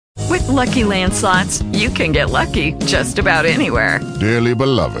Lucky Land Slots, you can get lucky just about anywhere. Dearly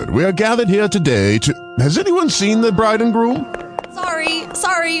beloved, we are gathered here today to... Has anyone seen the bride and groom?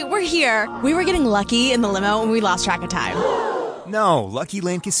 Sorry, we're here. We were getting lucky in the limo and we lost track of time. No, Lucky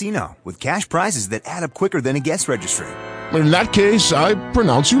Land Casino, with cash prizes that add up quicker than a guest registry. In that case, I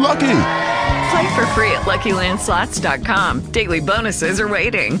pronounce you lucky. Play for free at LuckyLandSlots.com. Daily bonuses are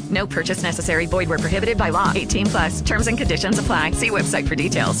waiting. No purchase necessary. Void where prohibited by law. 18+. Terms and conditions apply. See website for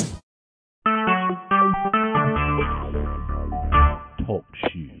details. Talk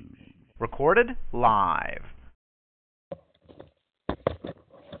shoes. Recorded live.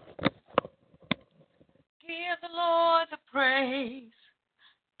 Give the Lord the praise.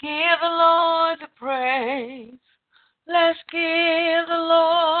 Give the Lord the praise. Let's give the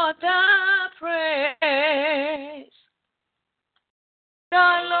Lord the praise.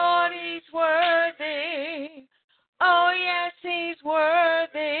 The Lord, He's worthy. Oh, yes, He's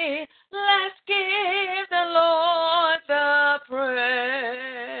worthy. Let's give the Lord the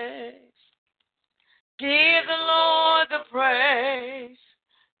praise. Give the Lord the praise.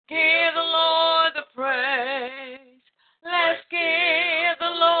 Give the Lord the praise. Let's give the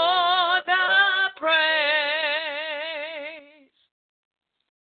Lord the praise.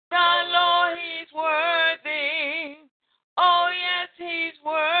 The Lord, He's worthy. Oh, yes, He's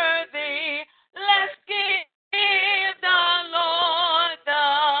worthy. Let's give the Lord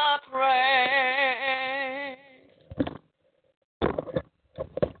the praise.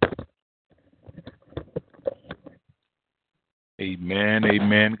 Amen,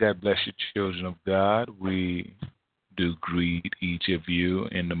 amen. God bless you, children of God. We do greet each of you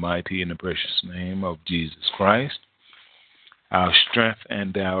in the mighty and the precious name of Jesus Christ, our strength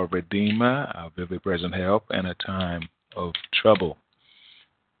and our Redeemer, our very present help in a time of trouble.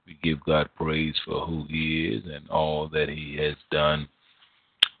 We give God praise for who He is and all that He has done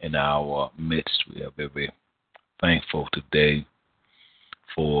in our midst. We are very thankful today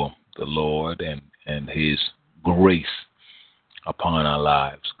for the Lord and His grace upon our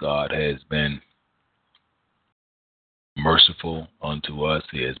lives. God has been merciful unto us.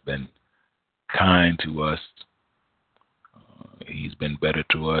 He has been kind to us. He's been better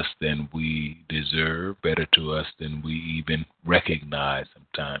to us than we deserve, better to us than we even recognize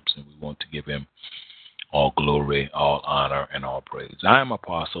sometimes, and we want to give Him all glory, all honor, and all praise. I am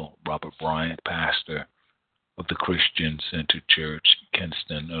Apostle Robert Bryant, pastor of the Christian Center Church,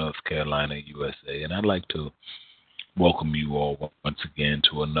 Kinston, North Carolina, USA, and I'd like to welcome you all once again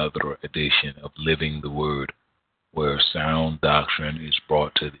to another edition of Living the Word, where sound doctrine is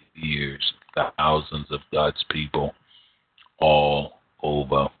brought to the ears of thousands of God's people all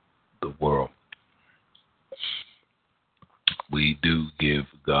over the world. We do give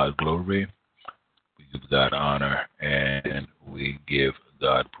God glory, we give God honor, and we give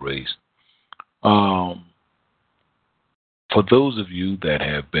God praise. For those of you that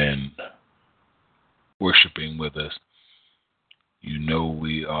have been worshiping with us, you know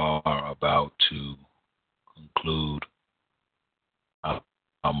we are about to conclude our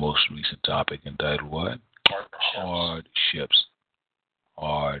most recent topic entitled what? Hardships.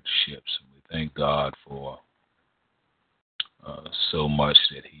 Hardships. We thank God for so much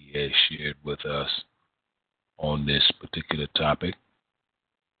that He has shared with us on this particular topic.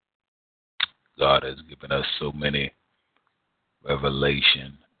 God has given us so many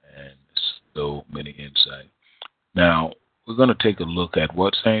revelation and so many insight. Now, we're going to take a look at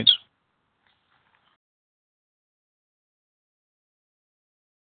what, saints?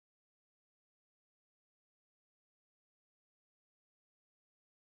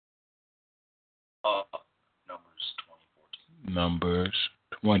 Numbers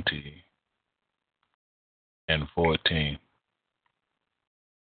 20 and 14.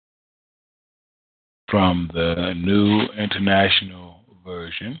 From the New International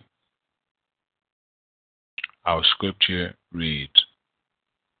Version, our scripture reads,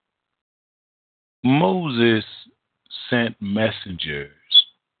 Moses sent messengers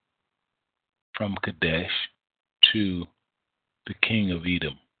from Kadesh to the king of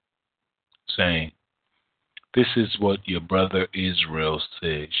Edom, saying, This is what your brother Israel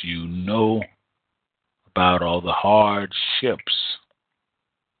says. You know about all the hardships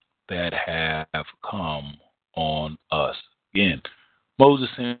that have come on us. Again, Moses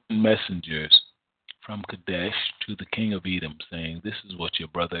sent messengers from Kadesh to the king of Edom, saying, This is what your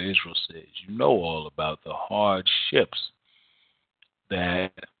brother Israel says. You know all about the hardships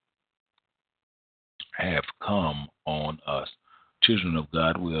that have come on us. Children of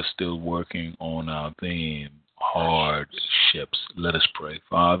God, we are still working on our theme, hardships. Let us pray.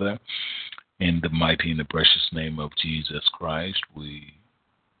 Father, in the mighty and the precious name of Jesus Christ, we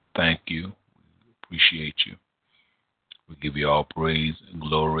thank you. We appreciate you. We give you all praise,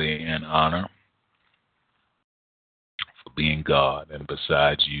 glory, and honor for being God, and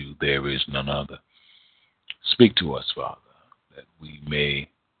besides you, there is none other. Speak to us, Father, that we may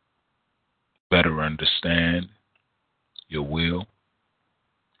better understand your will,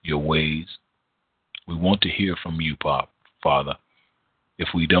 your ways. We want to hear from you, Father. If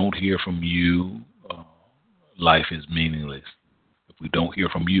we don't hear from you, life is meaningless. If we don't hear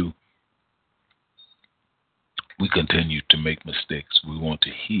from you, we continue to make mistakes. We want to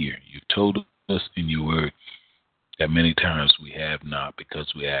hear. You've told us in your word that many times we have not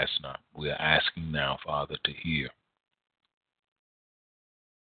because we ask not. We are asking now, Father, to hear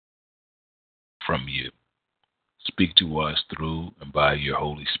from you. Speak to us through and by your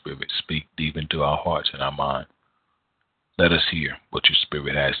Holy Spirit. Speak deep into our hearts and our mind. Let us hear what your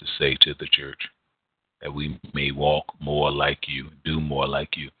Spirit has to say to the church, that we may walk more like you, do more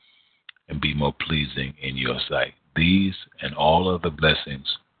like you, and be more pleasing in your sight. These and all other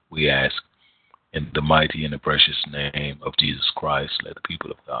blessings we ask in the mighty and the precious name of Jesus Christ. Let the people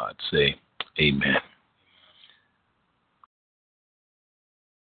of God say amen.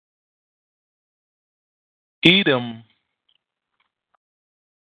 Edom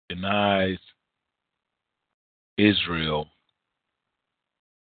denies Israel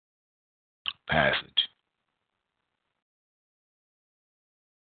passage.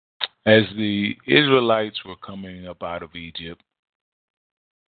 As the Israelites were coming up out of Egypt,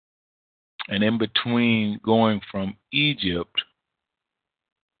 and in between going from Egypt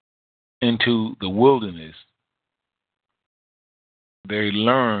into the wilderness, they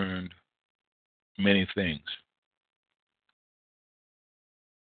learned many things.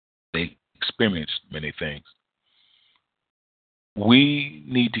 They experienced many things. We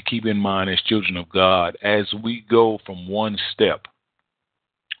need to keep in mind as children of God, as we go from one step,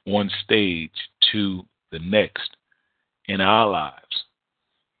 one stage to the next in our lives,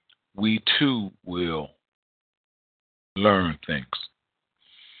 we too will learn things.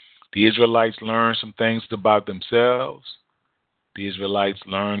 The Israelites learned some things about themselves. The Israelites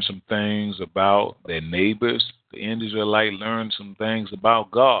learned some things about their neighbors. The Israelites learned some things about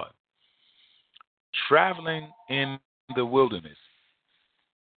God. Traveling in the wilderness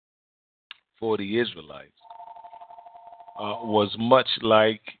for the Israelites was much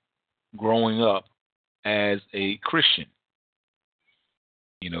like growing up as a Christian.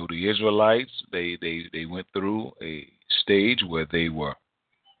 You know, the Israelites, they went through a stage where they were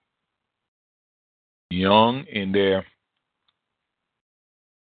young in their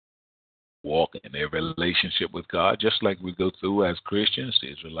walk in their relationship with God, just like we go through as Christians.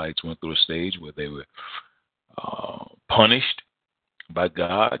 The Israelites went through a stage where they were punished by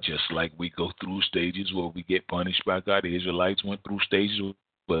God, just like we go through stages where we get punished by God. The Israelites went through stages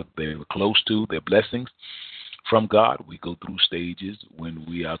where they were close to their blessings from God. We go through stages when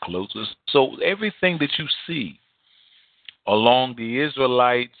we are closest. So everything that you see along the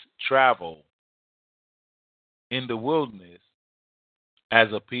Israelites' travel in the wilderness, as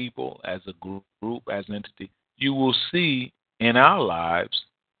a people, as a group, as an entity, you will see in our lives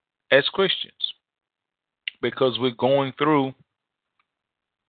as Christians, because we're going through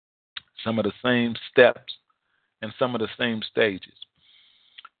some of the same steps and some of the same stages.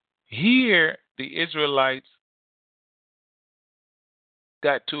 Here, the Israelites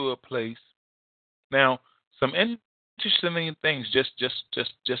got to a place. Now, some interesting things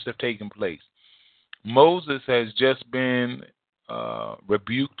just have taken place. Moses has just been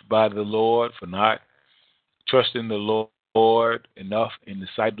rebuked by the Lord for not trusting the Lord enough in the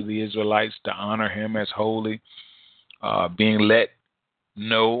sight of the Israelites to honor him as holy, being let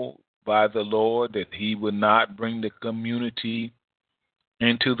know by the Lord that he would not bring the community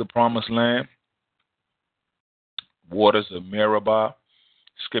into the promised land. Waters of Meribah,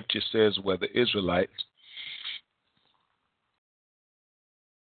 Scripture says, where the Israelites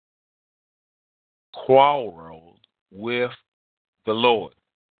quarreled with the Lord,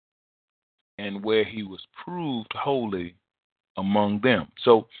 and where he was proved holy among them.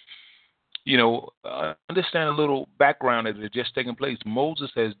 So, you know, understand a little background that had just taken place.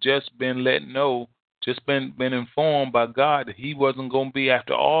 Moses has just been let know, just been informed by God that he wasn't going to be,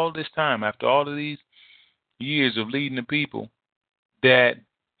 after all this time, after all of these years of leading the people, that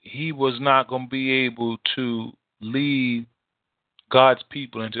he was not going to be able to lead God's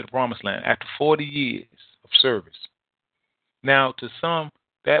people into the promised land after 40 years of service. Now, to some,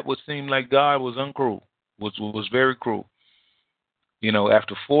 that would seem like God was uncruel, was very cruel. You know,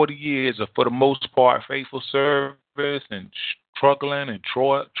 after 40 years of, for the most part, faithful service and struggling and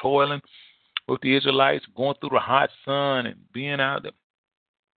toiling with the Israelites, going through the hot sun and being out there,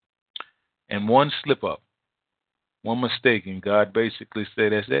 And one slip up, one mistake, and God basically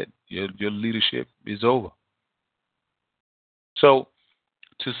said, that's it. Your leadership is over. So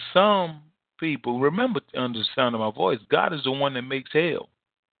to some people, remember, under the sound of my voice, God is the one that makes hell.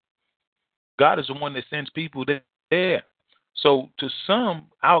 God is the one that sends people there. So to some,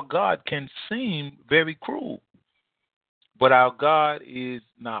 our God can seem very cruel. But our God is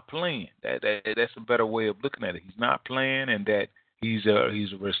not playing. That's a better way of looking at it. He's not playing, and that he's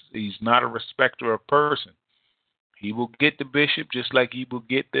not a respecter of person. He will get the bishop just like he will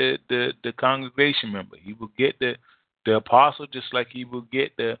get the congregation member. He will get the apostle just like he will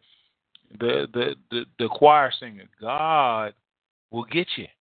get the choir singer. God will get you.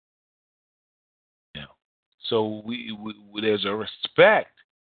 So we there's a respect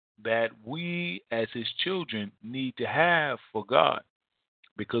that we as his children need to have for God,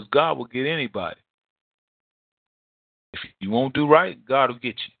 because God will get anybody. If you won't do right, God will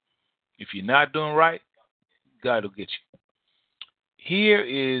get you. If you're not doing right, God will get you. Here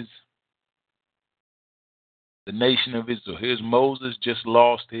is the nation of Israel. Here's Moses, just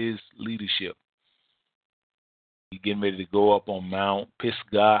lost his leadership. He's getting ready to go up on Mount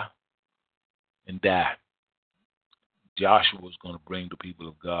Pisgah and die. Joshua was going to bring the people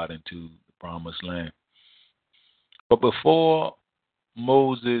of God into the promised land. But before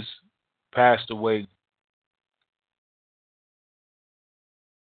Moses passed away,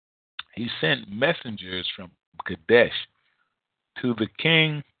 he sent messengers from Kadesh to the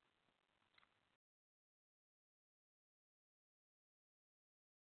king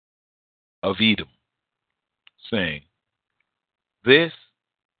of Edom, saying, "This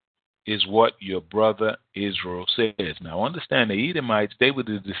is what your brother Israel says." Now understand, the Edomites, they were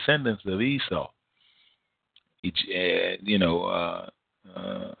the descendants of Esau, which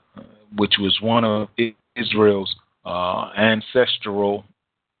was one of Israel's ancestral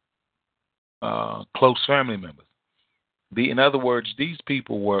close family members. In other words, these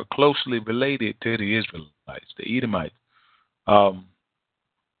people were closely related to the Israelites, the Edomites.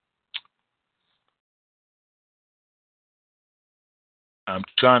 I'm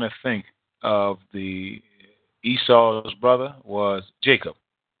trying to think of the Esau's brother was Jacob.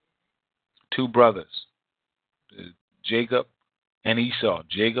 Two brothers, Jacob and Esau.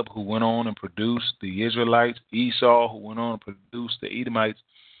 Jacob, who went on and produced the Israelites. Esau, who went on and produced the Edomites.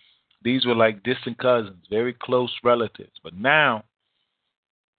 These were like distant cousins, very close relatives. But now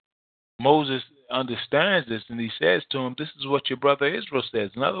Moses understands this, and he says to him, "This is what your brother Israel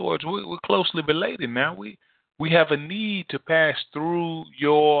says." In other words, we're closely related now. We have a need to pass through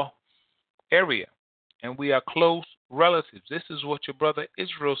your area, and we are close relatives. This is what your brother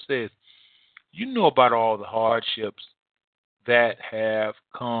Israel says. You know about all the hardships that have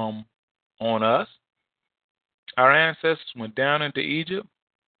come on us. Our ancestors went down into Egypt.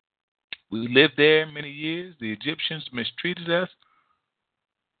 We lived there many years. The Egyptians mistreated us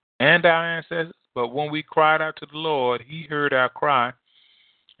and our ancestors. But when we cried out to the Lord, he heard our cry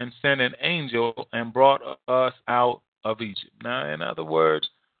and sent an angel and brought us out of Egypt. Now, in other words,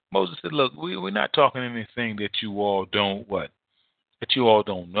 Moses said, look, we're not talking anything that you all don't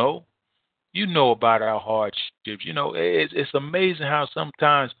know. You know about our hardships. You know, it's amazing how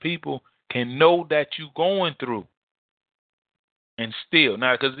sometimes people can know that you're going through and still.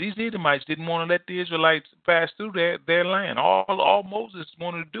 Now, because these Edomites didn't want to let the Israelites pass through their land. All Moses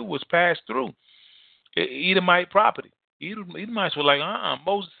wanted to do was pass through Edomite property. Edomites were like,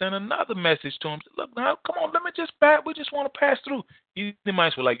 Moses sent another message to him. Said, look, now, come on, let me just pass. We just want to pass through.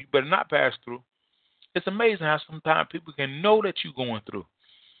 Edomites were like, you better not pass through. It's amazing how sometimes people can know that you're going through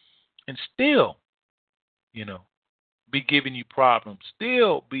and still, be giving you problems,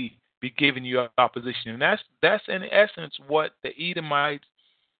 still be giving you opposition. And that's in essence what the Edomites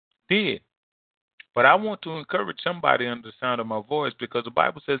did. But I want to encourage somebody under the sound of my voice, because the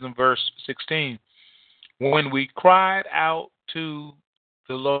Bible says in verse 16, when we cried out to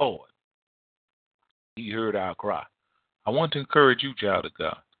the Lord, he heard our cry. I want to encourage you, child of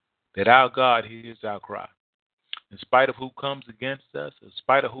God, that our God hears our cry. In spite of who comes against us, in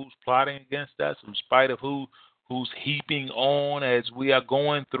spite of who's plotting against us, in spite of who's heaping on as we are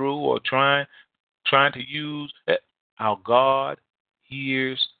going through or trying to use, our God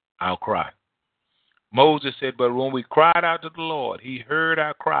hears our cry. Moses said, but when we cried out to the Lord, he heard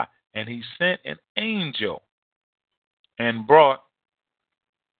our cry, and he sent an angel and brought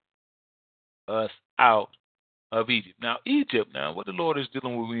us out of Egypt. Now, what the Lord is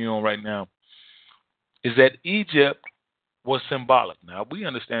dealing with me on right now is that Egypt was symbolic. Now, we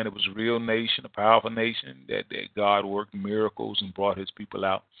understand it was a real nation, a powerful nation, that God worked miracles and brought his people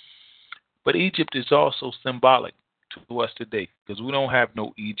out. But Egypt is also symbolic. to us today, because we don't have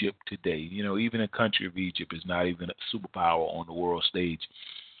no Egypt today. You know, even the country of Egypt is not even a superpower on the world stage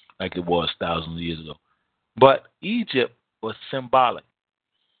like it was thousands of years ago. But Egypt was symbolic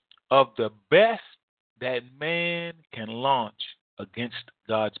of the best that man can launch against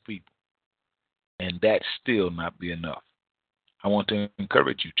God's people. And that still not be enough. I want to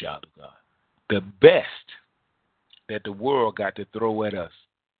encourage you, child of God. The best that the world got to throw at us,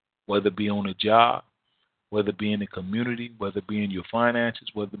 whether it be on a job, whether it be in the community, whether it be in your finances,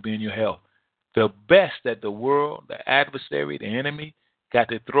 whether it be in your health, the best that the world, the adversary, the enemy got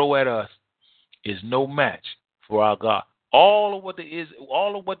to throw at us is no match for our God. All of what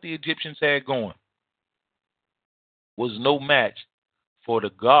the Egyptians had going was no match for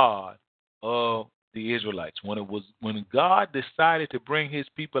the God of the Israelites. When God decided to bring his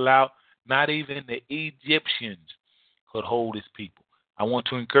people out, not even the Egyptians could hold his people. I want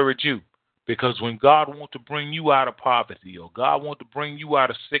to encourage you, because when God wants to bring you out of poverty, or God wants to bring you out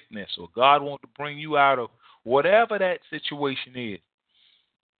of sickness, or God wants to bring you out of whatever that situation is,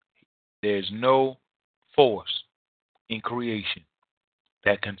 there's no force in creation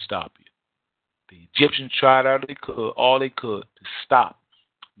that can stop you. The Egyptians tried all they could to stop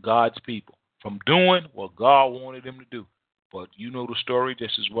God's people from doing what God wanted them to do. But you know the story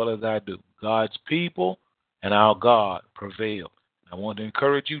just as well as I do. God's people and our God prevailed. I want to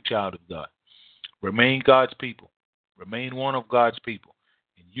encourage you, child of God. Remain God's people. Remain one of God's people.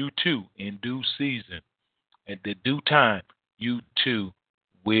 And you too, in due season, at the due time, you too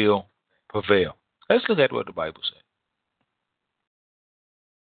will prevail. Let's look at what the Bible says.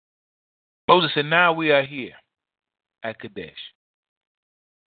 Moses said, now we are here at Kadesh,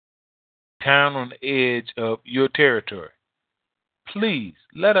 town on the edge of your territory. Please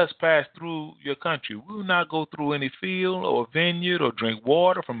let us pass through your country. We will not go through any field or vineyard or drink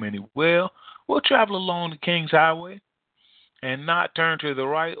water from any well. We'll travel along the King's Highway and not turn to the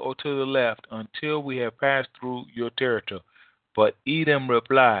right or to the left until we have passed through your territory. But Edom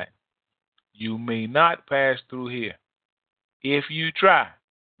replied, you may not pass through here. If you try,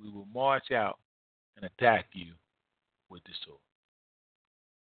 we will march out and attack you with the sword.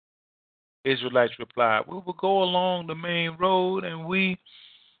 Israelites replied, we will go along the main road, and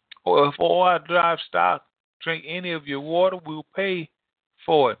or if all our livestock drink any of your water, we'll pay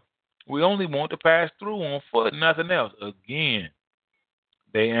for it. We only want to pass through on foot, nothing else. Again,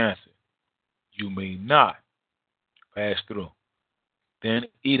 they answered, you may not pass through. Then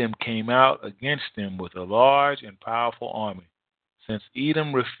Edom came out against them with a large and powerful army. Since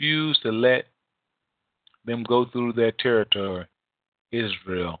Edom refused to let them go through their territory,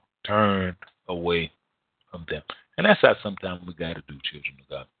 Israel turned away from them. And that's how sometimes we got to do, children of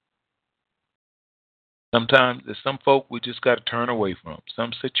God. Sometimes there's some folk we just got to turn away from.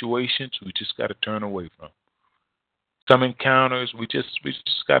 Some situations we just got to turn away from. Some encounters we just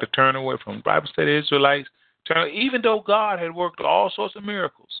got to turn away from. The Bible said the Israelites turned, even though God had worked all sorts of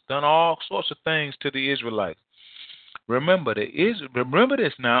miracles, done all sorts of things to the Israelites. Remember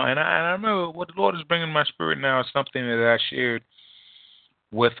this now, and I remember what the Lord is bringing in my spirit now is something that I shared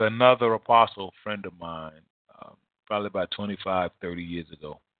with another apostle friend of mine, probably about 25, 30 years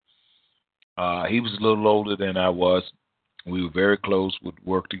ago. He was a little older than I was. We were very close, would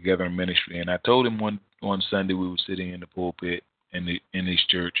work together in ministry. And I told him one Sunday we were sitting in the pulpit in his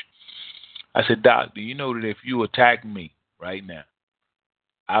church. I said, Doc, do you know that if you attack me right now,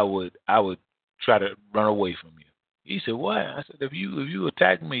 I would try to run away from you? He said, what? I said, if you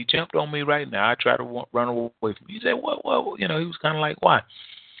attack me, jumped on me right now, I try to run away from you. He said, what? You know, he was kind of like, why?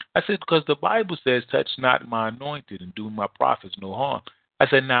 I said, because the Bible says, touch not my anointed and do my prophets no harm. I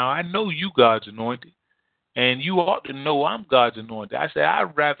said, now I know you God's anointed, and you ought to know I'm God's anointed. I said,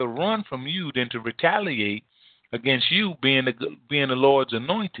 I'd rather run from you than to retaliate against you being the Lord's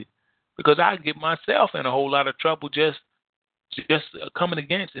anointed, because I get myself in a whole lot of trouble just coming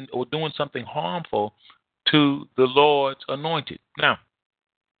against or doing something harmful to the Lord's anointed. Now,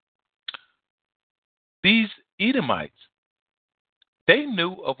 these Edomites, they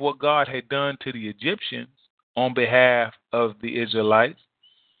knew of what God had done to the Egyptians on behalf of the Israelites.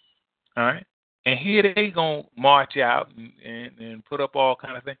 All right? And here they going to march out and put up all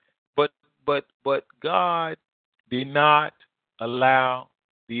kind of things. But God did not allow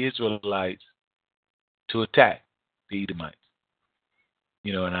the Israelites to attack the Edomites.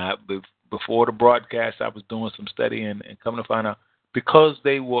 You know, and before the broadcast, I was doing some study and coming to find out, because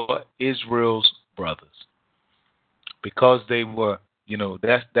they were Israel's brothers, because they were, you know,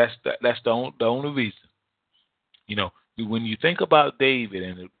 that's the only reason. You know, when you think about David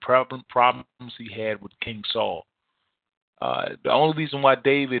and the problems he had with King Saul, The only reason why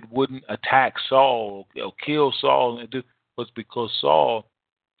David wouldn't attack Saul or kill Saul was because Saul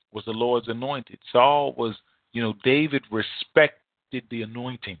was the Lord's anointed. Saul was, David respected the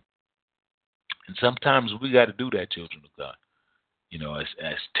anointing. And sometimes we got to do that, children of God.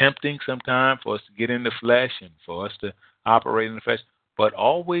 It's tempting sometimes for us to get in the flesh and for us to operate in the flesh, but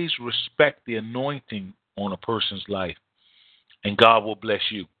always respect the anointing on a person's life, and God will bless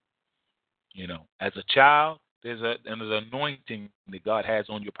you. As a child, there's an anointing that God has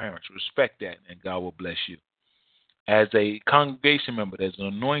on your parents. Respect that, and God will bless you. As a congregation member, there's an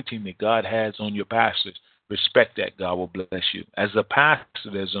anointing that God has on your pastors. Respect that, God will bless you. As a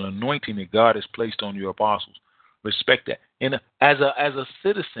pastor, there's an anointing that God has placed on your apostles. Respect that. And as a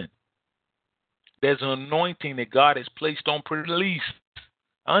citizen, there's an anointing that God has placed on police.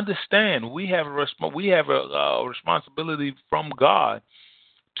 Understand, we have a responsibility from God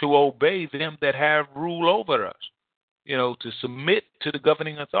to obey them that have rule over us. To submit to the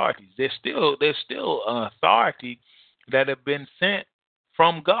governing authorities. There's still an authority that have been sent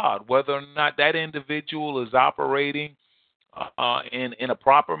from God, whether or not that individual is operating in a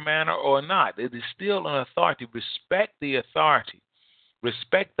proper manner or not. It is still an authority. Respect the authority.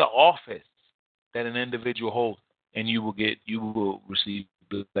 Respect the office that an individual holds, and you will receive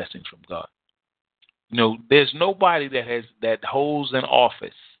blessings from God. There's nobody that holds an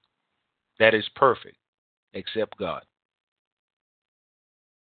office that is perfect except God.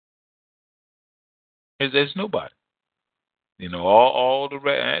 There's nobody. All the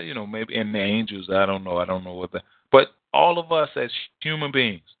rest, maybe in the angels, I don't know what that, but all of us as human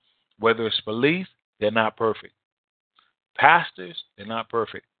beings, whether it's police, they're not perfect. Pastors, they're not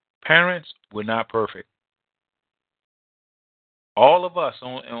perfect. Parents, we're not perfect. All of us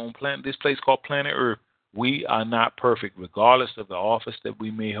on this place called planet Earth, we are not perfect, regardless of the office that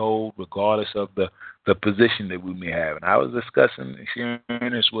we may hold, regardless of the position that we may have. And I was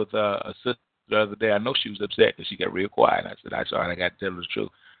sharing this with a sister the other day. I know she was upset because she got real quiet. I said, I got to tell her the truth.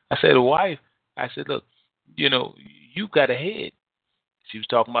 I said, wife, look, you got a head. She was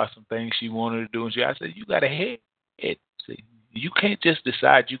talking about some things she wanted to do, and I said, you got a head. See, you can't just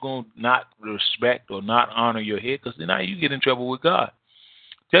decide you're going to not respect or not honor your head, because then now you get in trouble with God.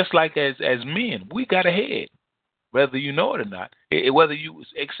 Just like as men, we got a head, whether you know it or not, whether you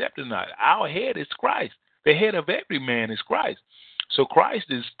accept it or not. Our head is Christ. The head of every man is Christ. So Christ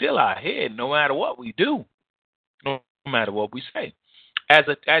is still our head, no matter what we do, no matter what we say. As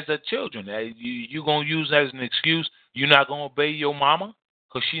a children, you gonna use as an excuse you're not gonna obey your mama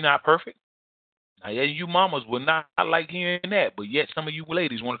because she's not perfect. Now, you mamas will not like hearing that, but yet some of you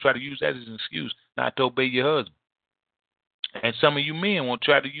ladies want to try to use that as an excuse not to obey your husband. And some of you men want to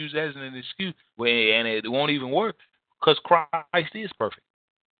try to use that as an excuse, and it won't even work because Christ is perfect.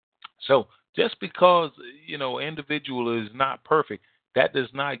 So just because, individual is not perfect, that does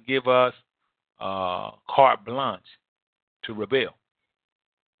not give us carte blanche to rebel.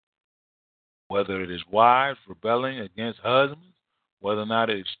 Whether it is wives rebelling against husbands, whether or not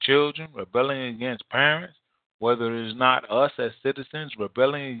it is children rebelling against parents, whether it is not us as citizens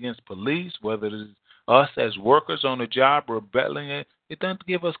rebelling against police, whether it is us as workers on the job rebelling, it doesn't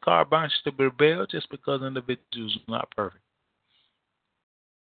give us carte blanche to rebel just because individuals are not perfect.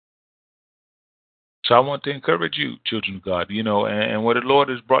 So I want to encourage you, children of God, and what the Lord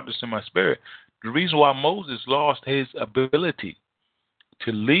has brought this in my spirit, the reason why Moses lost his ability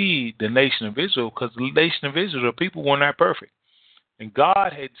to lead the nation of Israel, because the nation of Israel, the people were not perfect. And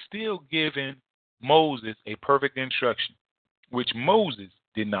God had still given Moses a perfect instruction, which Moses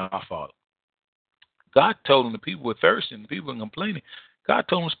did not follow. God told him the people were thirsty and the people were complaining. God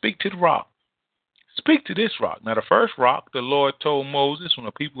told him, speak to the rock. Speak to this rock. Now, the first rock, the Lord told Moses, when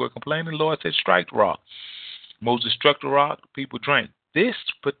the people were complaining, the Lord said, strike the rock. Moses struck the rock, the people drank. This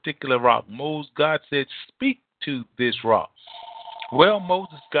particular rock, God said, speak to this rock. Well,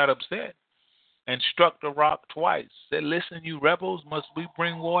 Moses got upset and struck the rock twice. Said, listen, you rebels, must we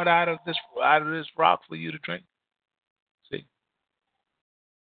bring water out of this rock for you to drink? See?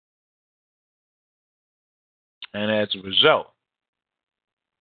 And as a result,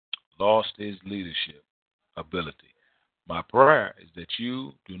 lost his leadership ability. My prayer is that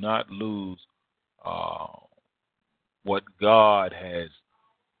you do not lose what God has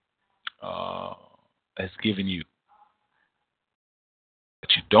given you.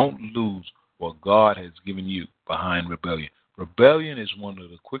 That you don't lose what God has given you behind rebellion. Rebellion is one of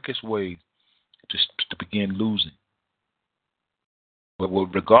the quickest ways to begin losing. But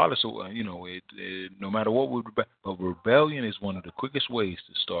regardless of, no matter what we rebel, but rebellion is one of the quickest ways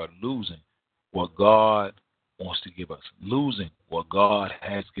to start losing what God wants to give us, losing what God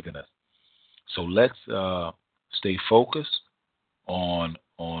has given us. So let's stay focused on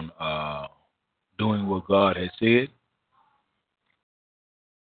doing what God has said,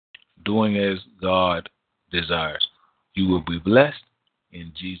 doing as God desires. You will be blessed.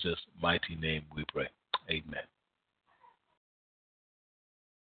 In Jesus' mighty name we pray. Amen.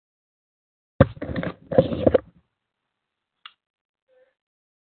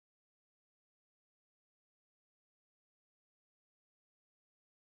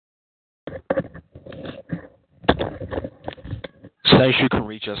 Says you can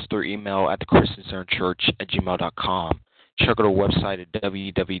reach us through email at thechristiancenterchurch@gmail.com. Check out our website at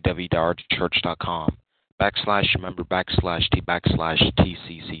www.church.com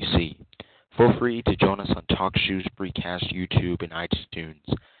 /member/t/TCCC. Feel free to join us on TalkShoe's Freecast, YouTube, and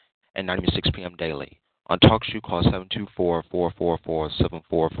iTunes at 9:06 p.m. daily. On TalkShoe, call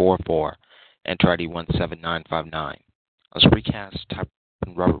 724-444-7444 and try ID 17959. On Freecast, type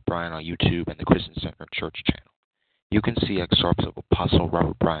in Robert Bryan on YouTube and the Christian Center Church channel. You can see excerpts of Apostle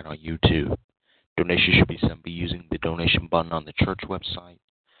Robert Bryan on YouTube. Donations should be sent by using the donation button on the church website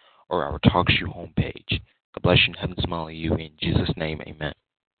or our TalkShoe homepage. God bless you and heaven smile on you. In Jesus' name, amen.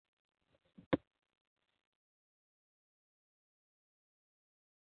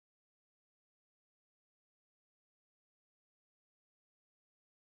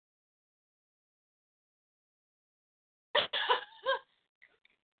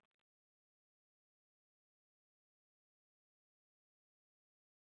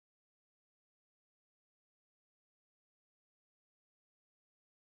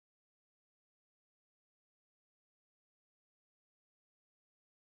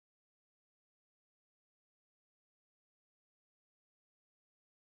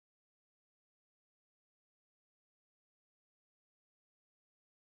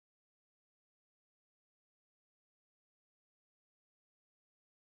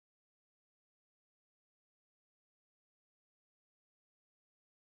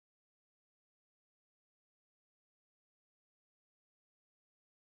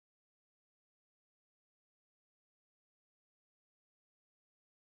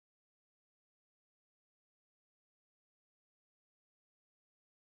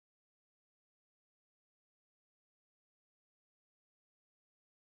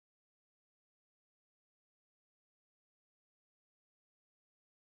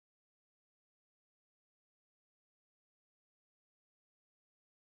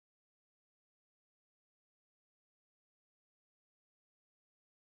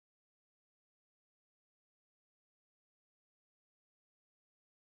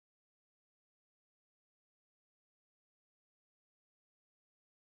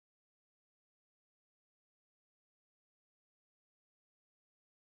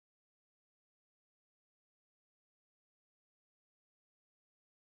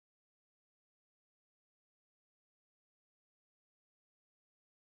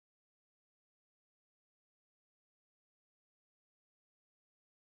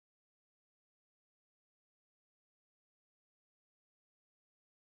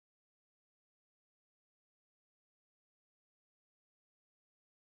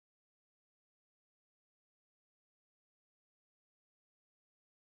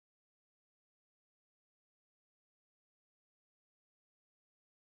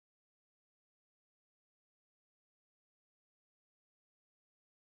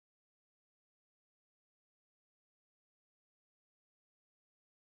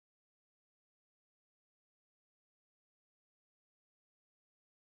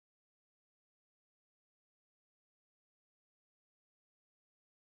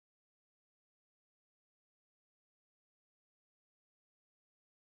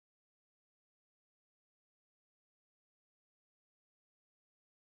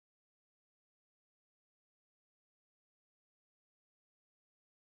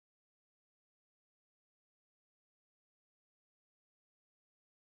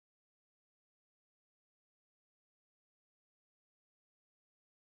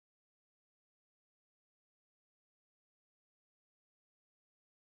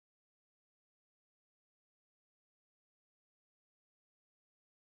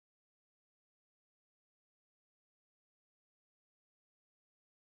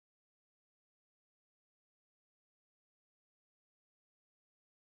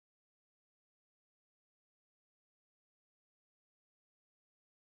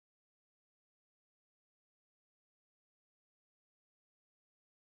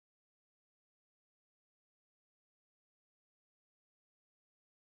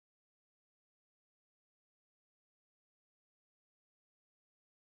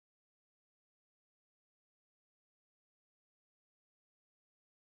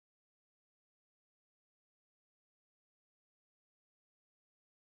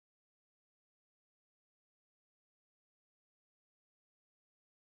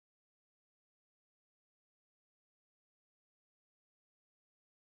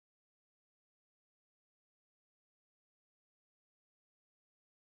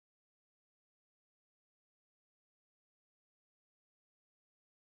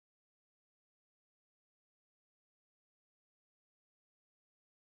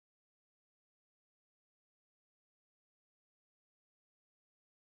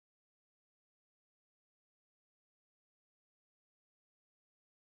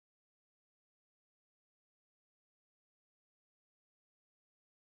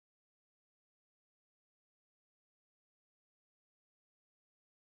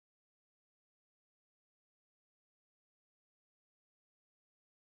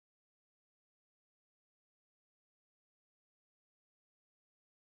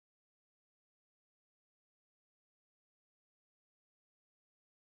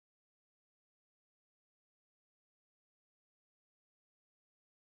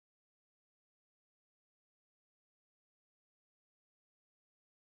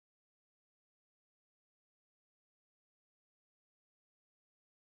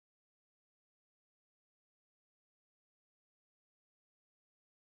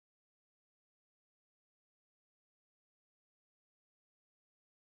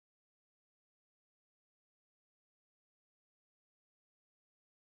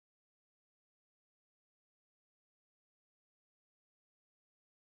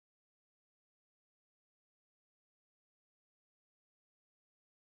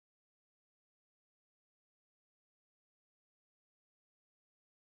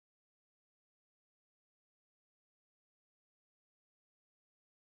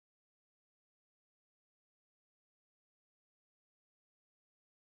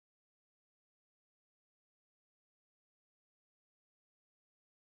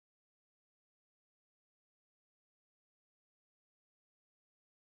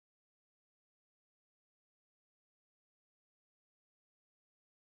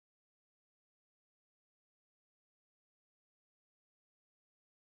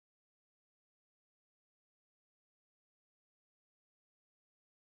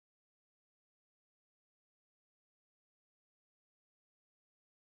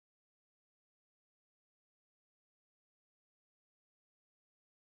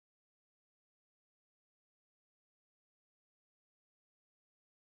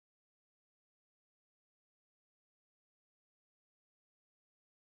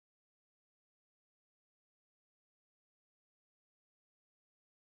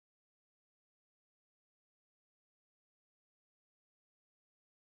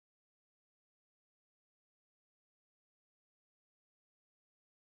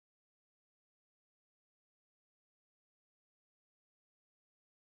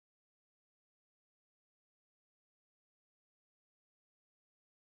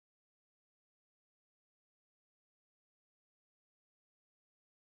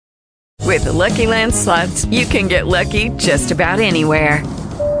 With the Lucky Land Slots, you can get lucky just about anywhere.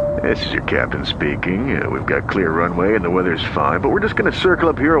 This is your captain speaking. We've got clear runway and the weather's fine, but we're just going to circle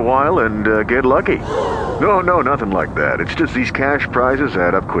up here a while and get lucky. No, nothing like that. It's just these cash prizes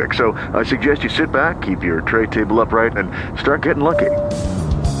add up quick. So I suggest you sit back, keep your tray table upright, and start getting lucky.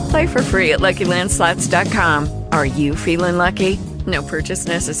 Play for free at LuckyLandSlots.com. Are you feeling lucky? No purchase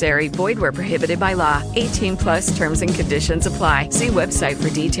necessary. Void where prohibited by law. 18+ terms and conditions apply. See website for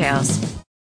details.